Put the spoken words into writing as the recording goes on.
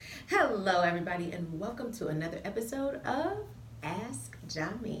Hello, everybody, and welcome to another episode of Ask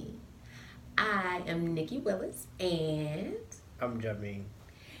Jamie. I am Nikki Willis, I'm Jameen.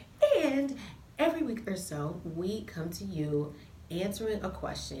 and every week or so, we come to you answering a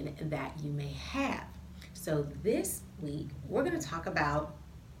question that you may have. So this week, we're going to talk about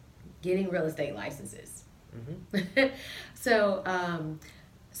getting real estate licenses. So,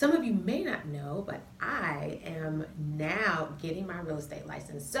 some of you may not know, but I am now getting my real estate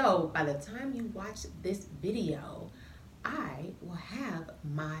license. So by the time you watch this video, I will have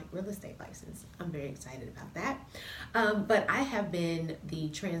my real estate license. I'm very excited about that. But I have been the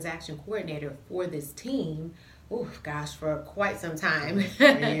transaction coordinator for this team, for quite some time.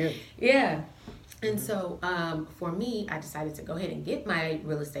 Yeah. And so for me, I decided to go ahead and get my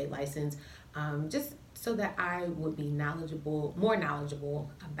real estate license just so that I would be more knowledgeable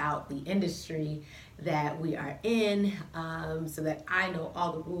about the industry that we are in, so that I know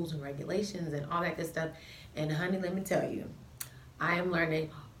all the rules and regulations and all that good stuff. And honey, let me tell you, I am learning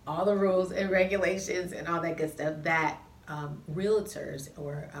all the rules and regulations and all that good stuff that realtors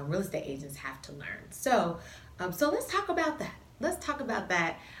or real estate agents have to learn. So let's talk about that. Let's talk about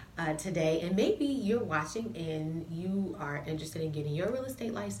that today, and maybe you're watching and you are interested in getting your real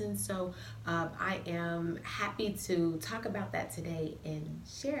estate license. So I am happy to talk about that today and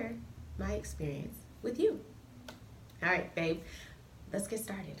share my experience with you. All right, babe, let's get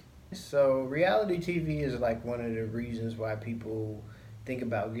started. So reality TV is like one of the reasons why people think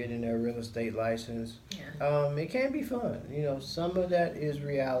about getting their real estate license. Yeah. It can be fun. Some of that is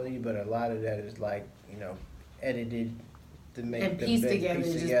reality, but a lot of that is edited to make and piece together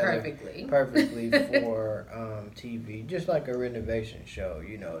perfectly for TV, just like a renovation show.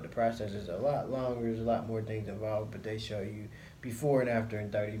 The process is a lot longer, there's a lot more things involved, but they show you before and after in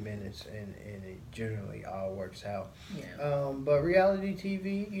 30 minutes, and it generally all works out. Yeah. But reality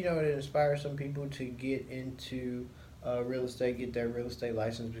TV, it inspires some people to get into real estate, get their real estate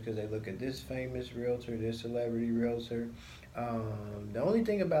license because they look at this famous realtor, this celebrity realtor. The only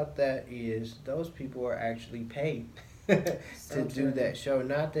thing about that is those people are actually paid to do that show.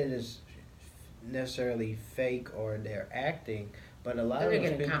 Not that it's necessarily fake or they're acting, but a lot of those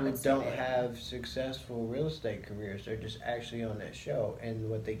people don't have successful real estate careers. They're just actually on that show, and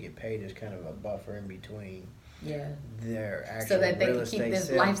what they get paid is kind of a buffer in between. Yeah. Their actual so that they real can estate keep this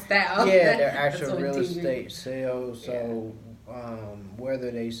sales. lifestyle. Yeah, their actual real estate sales. So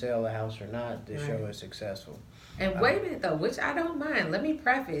whether they sell a house or not, the show is successful. And wait a minute though, which I don't mind. Let me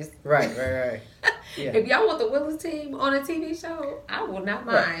preface. Right. Yeah. If y'all want the Willis team on a TV show, I will not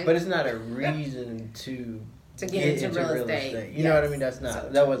mind. Right. But it's not a reason to get into real estate. You know what I mean?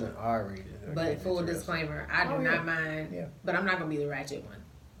 That wasn't our reason. But full disclaimer, I do not mind. Yeah. But I'm not gonna be the ratchet one.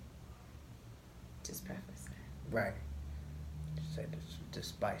 Just preface that. Right. Just say the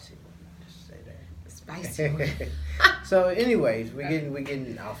spicy one. Just say that. The spicy one. So anyways, we're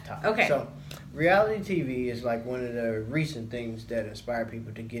getting off topic. Okay. So reality TV is like one of the recent things that inspire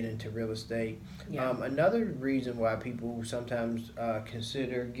people to get into real estate. Yeah. Another reason why people sometimes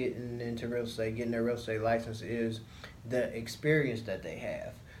consider getting into real estate, getting their real estate license, is the experience that they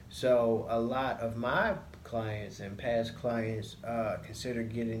have. So a lot of my clients and past clients consider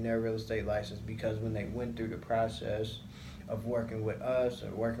getting their real estate license because when they went through the process of working with us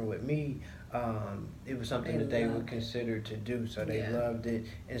or working with me, it was something that they would consider to do. So they loved it.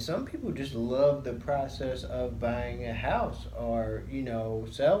 And some people just love the process of buying a house or,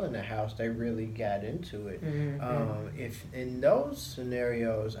 selling a house. They really got into it. Mm-hmm. If in those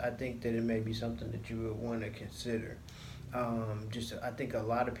scenarios, I think that it may be something that you would want to consider. I think a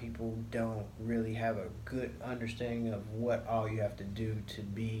lot of people don't really have a good understanding of what all you have to do to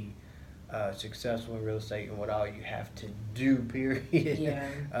be successful in real estate and what all you have to do, period. Yeah.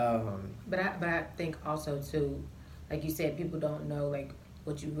 But I think also too, like you said, people don't know like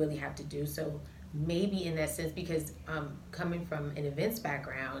what you really have to do. So maybe in that sense, because coming from an events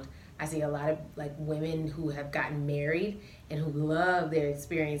background, I see a lot of like women who have gotten married and who love their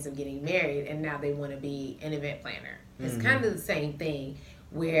experience of getting married, and now they want to be an event planner. It's kind of the same thing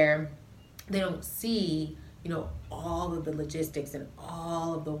where they don't see, all of the logistics and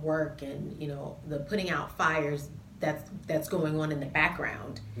all of the work and, the putting out fires that's going on in the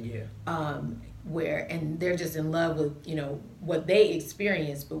background. Yeah. And they're just in love with, what they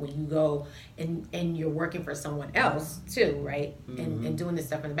experience, but when you go and you're working for someone else too, right? Mm-hmm. And doing this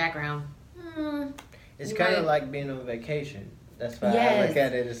stuff in the background. It's kind of like being on vacation. That's why I look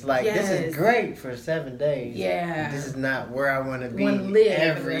at it. It's like, this is great for 7 days. Yeah. This is not where I want to be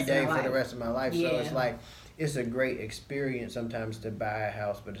every day for the rest of my life. Yeah. So it's like, it's a great experience sometimes to buy a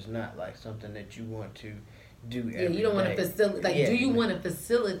house, but it's not like something that you want to do Yeah, every you don't want day. to facilitate. Like, Yeah. do you want to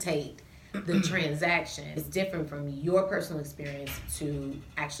facilitate the transaction? It's different from your personal experience to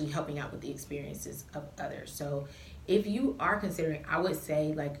actually helping out with the experiences of others. So, if you are considering, I would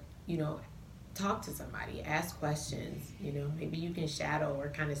say, like, talk to somebody, ask questions. Maybe you can shadow or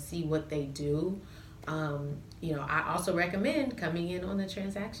kind of see what they do. I also recommend coming in on the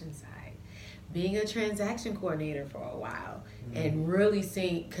transaction side, being a transaction coordinator for a while, and really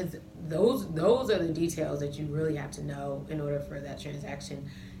seeing, because those are the details that you really have to know in order for that transaction,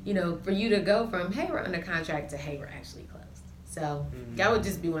 for you to go from, hey, we're under contract, to, hey, we're actually closed. So that would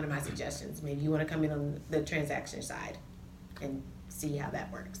just be one of my suggestions. Maybe you want to come in on the transaction side and see how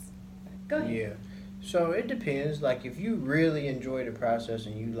that works. Go ahead. Yeah. So it depends. Like, if you really enjoy the process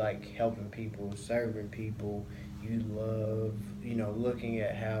and you like helping people, serving people, you love, looking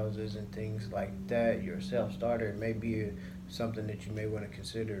at houses and things like that, you're a self-starter, it may be something that you may want to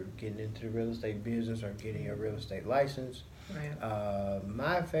consider getting into the real estate business or getting a real estate license. Right.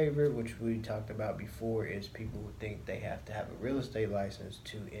 My favorite, which we talked about before, is people who think they have to have a real estate license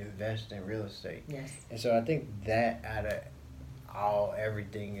to invest in real estate. Yes. And so I think that out of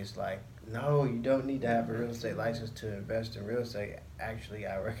everything is like, no, you don't need to have a real estate license to invest in real estate. Actually,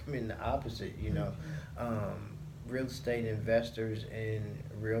 I recommend the opposite. Real estate investors and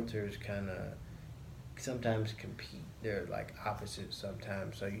realtors kind of sometimes compete. They're like opposites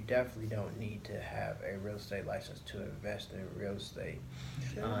sometimes. So you definitely don't need to have a real estate license to invest in real estate.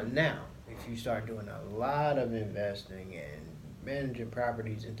 Sure. Now, if you start doing a lot of investing and managing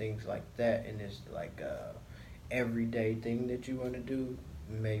properties and things like that, and it's like a everyday thing that you want to do,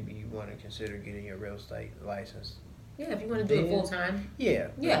 maybe you want to consider getting a real estate license. Yeah, if you want to do it full time. Yeah.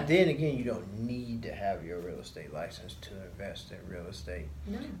 Yeah. But then again, you don't need to have your real estate license to invest in real estate.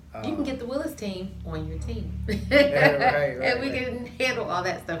 No. You can get the Willis team on your team. right, and we can handle all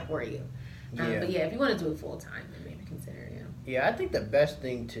that stuff for you. Yeah. But yeah, if you want to do it full time, then maybe consider it. Yeah, I think the best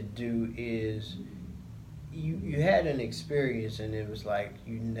thing to do is you had an experience and it was like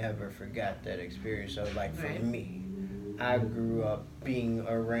you never forgot that experience. So like for me, I grew up being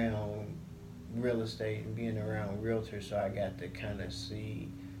around real estate and being around realtors, so I got to kind of see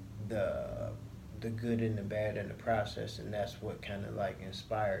the good and the bad in the process, and that's what kind of like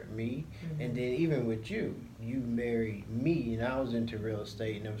inspired me. And then even with you married me and I was into real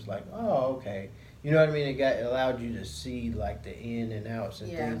estate, and it was like, oh, okay, you know what I mean, it allowed you to see like the in and outs and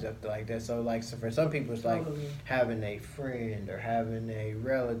things like that. So like, so for some people it's like having a friend or having a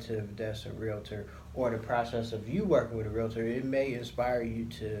relative that's a realtor, or the process of you working with a realtor, it may inspire you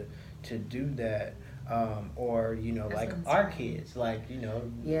to do that. Or like our kids, like we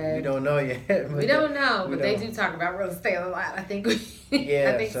don't know yet. We don't know, but they do talk about real estate a lot. I think.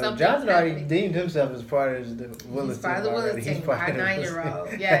 Yeah. I think so Johnson already deemed himself as part of the Willis team. He's part of the Willis team. Our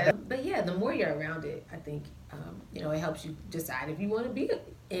 9-year-old. Yeah. But yeah, the more you're around it, I think it helps you decide if you want to be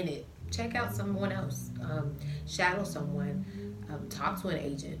in it. Check out someone else. Shadow someone. Talk to an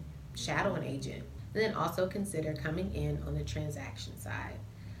agent. Shadow an agent. And then also consider coming in on the transaction side.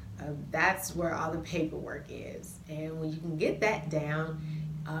 That's where all the paperwork is. And when you can get that down,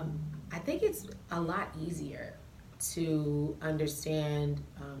 I think it's a lot easier to understand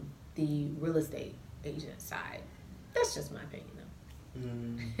the real estate agent side. That's just my opinion,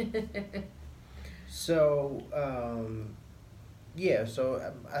 though. So,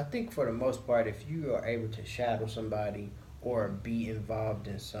 so I think for the most part, if you are able to shadow somebody or be involved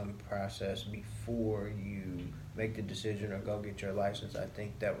in some process before you make the decision or go get your license, I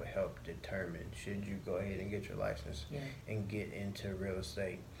think that would help determine should you go ahead and get your license and get into real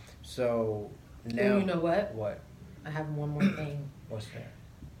estate. So now, you know what? What? I have one more thing. What's that?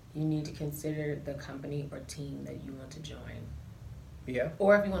 You need to consider the company or team that you want to join. Yeah.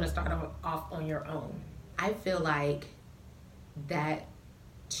 Or if you want to start off on your own. I feel like that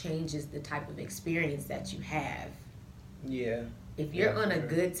changes the type of experience that you have. Yeah. If you're on a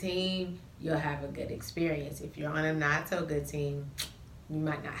good team, you'll have a good experience. If you're on a not so good team, you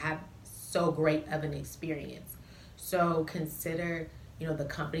might not have so great of an experience. So consider, the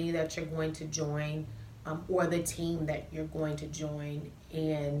company that you're going to join, or the team that you're going to join,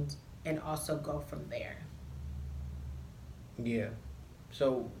 and also go from there. Yeah.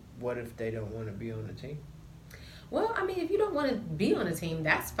 So what if they don't want to be on the team? Well, I mean, if you don't want to be on a team,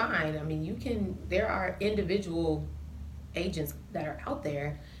 that's fine. I mean, there are individual agents that are out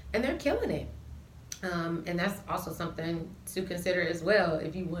there and they're killing it. And that's also something to consider as well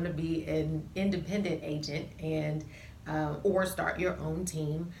if you want to be an independent agent and or start your own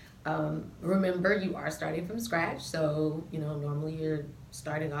team. Remember, you are starting from scratch, so normally you're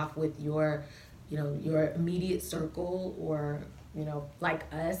starting off with your immediate circle, or like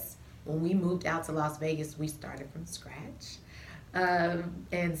us, when we moved out to Las Vegas, we started from scratch.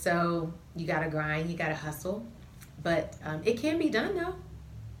 And so you got to grind, you got to hustle. But it can be done, though.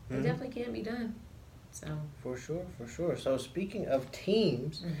 It definitely can be done. So For sure. So speaking of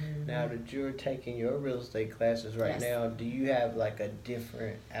teams, now that you're taking your real estate classes right Yes. now, do you have like a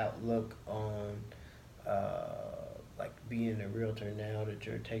different outlook on like being a realtor now that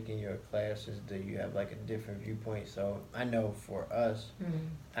you're taking your classes? Do you have like a different viewpoint? So I know for us,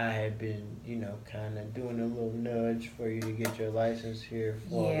 I had been, kind of doing a little nudge for you to get your license here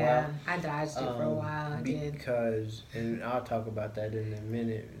for a yeah, while. I dodged it for a while. I did. Because, and I'll talk about that in a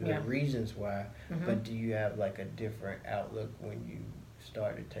minute, the Yeah. reasons why. Mhm. But do you have like a different outlook when you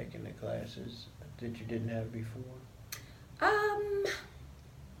started taking the classes that you didn't have before?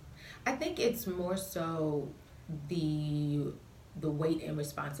 I think it's more so the weight and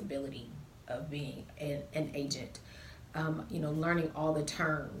responsibility of being an agent. Learning all the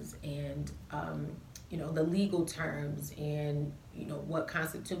terms and the legal terms and what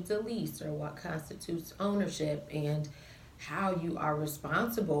constitutes a lease or what constitutes ownership and how you are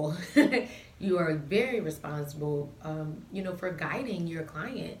responsible. You are very responsible, for guiding your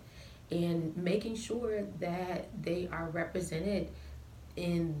client and making sure that they are represented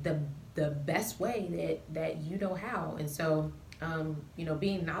in the best way that you know how. And so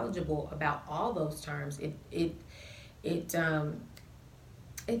being knowledgeable about all those terms, it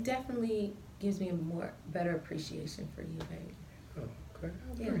definitely gives me a better appreciation for you, babe. Oh, okay. I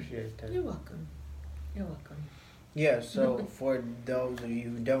Yeah. appreciate that. You're welcome. Yeah, so for those of you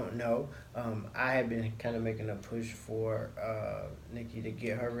who don't know, I have been kind of making a push for Nikki to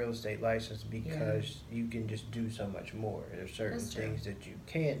get her real estate license because you can just do so much more. There's certain That's true. things that you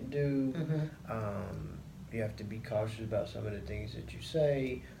can't do. Mm-hmm. You have to be cautious about some of the things that you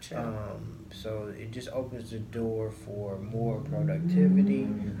say. True. So it just opens the door for more productivity,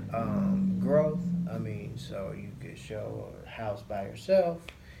 growth. I mean, so you could show a house by yourself.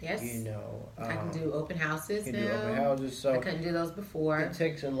 Yes. I can do open houses you now. can do open houses. So I couldn't do those before. it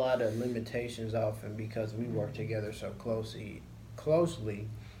takes a lot of limitations off, and because we work together so closely,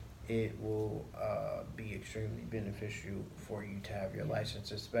 it will be extremely beneficial for you to have your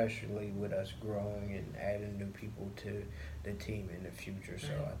license, especially with us growing and adding new people to the team in the future.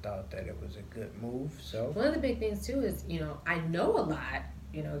 So I thought that it was a good move. So one of the big things too is, I know a lot,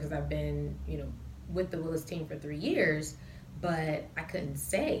 because I've been, with the Willis team for 3 years, but I couldn't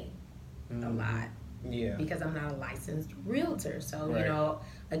say a lot. Yeah. Because I'm not a licensed realtor. So, Right.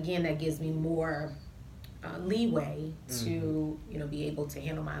 Again, that gives me more leeway to, be able to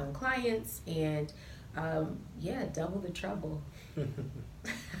handle my own clients and, double the trouble.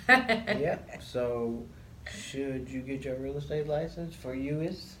 Yeah. So should you get your real estate license? For you,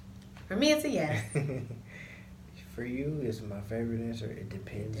 it's For me, it's a yes. For you, it's my favorite answer. It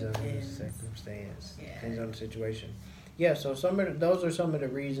depends on the Depends. circumstance. Yeah. Depends on the situation. Yeah, so those are some of the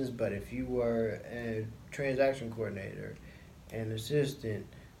reasons. But if you were a transaction coordinator, an assistant,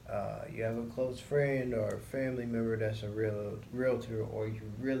 you have a close friend or a family member that's a realtor, or you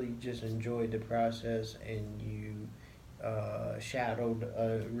really just enjoyed the process and you shadowed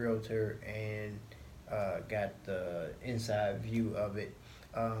a realtor and got the inside view of it.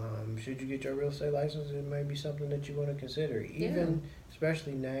 Should you get your real estate license, it may be something that you want to consider. Even,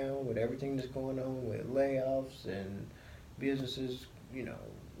 especially now with everything that's going on with layoffs and businesses,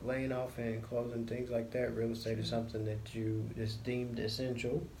 laying off and closing, things like that. Real estate is something that is deemed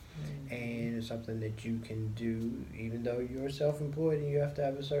essential, and it's something that you can do even though you're self-employed and you have to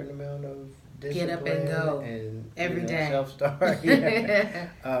have a certain amount of discipline. Get up and go and every day. Self-start. Yeah.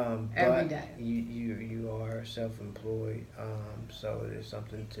 Every But day. you are self-employed, so it's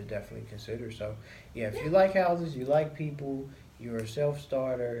something to definitely consider. So yeah, if you like houses, you like people, you're a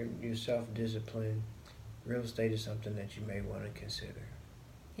self-starter, you're self-disciplined, real estate is something that you may want to consider.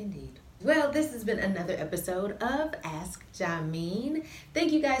 Indeed. Well, this has been another episode of Ask Jameen.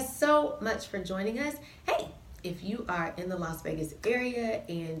 Thank you guys so much for joining us. Hey, if you are in the Las Vegas area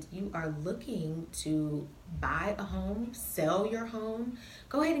and you are looking to buy a home, sell your home,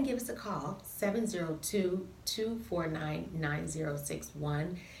 go ahead and give us a call,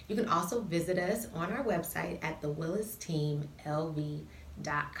 702-249-9061. You can also visit us on our website at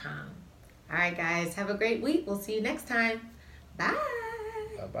thewillisteamlv.com. All right, guys, have a great week. We'll see you next time. Bye.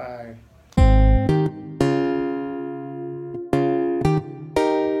 Bye-bye.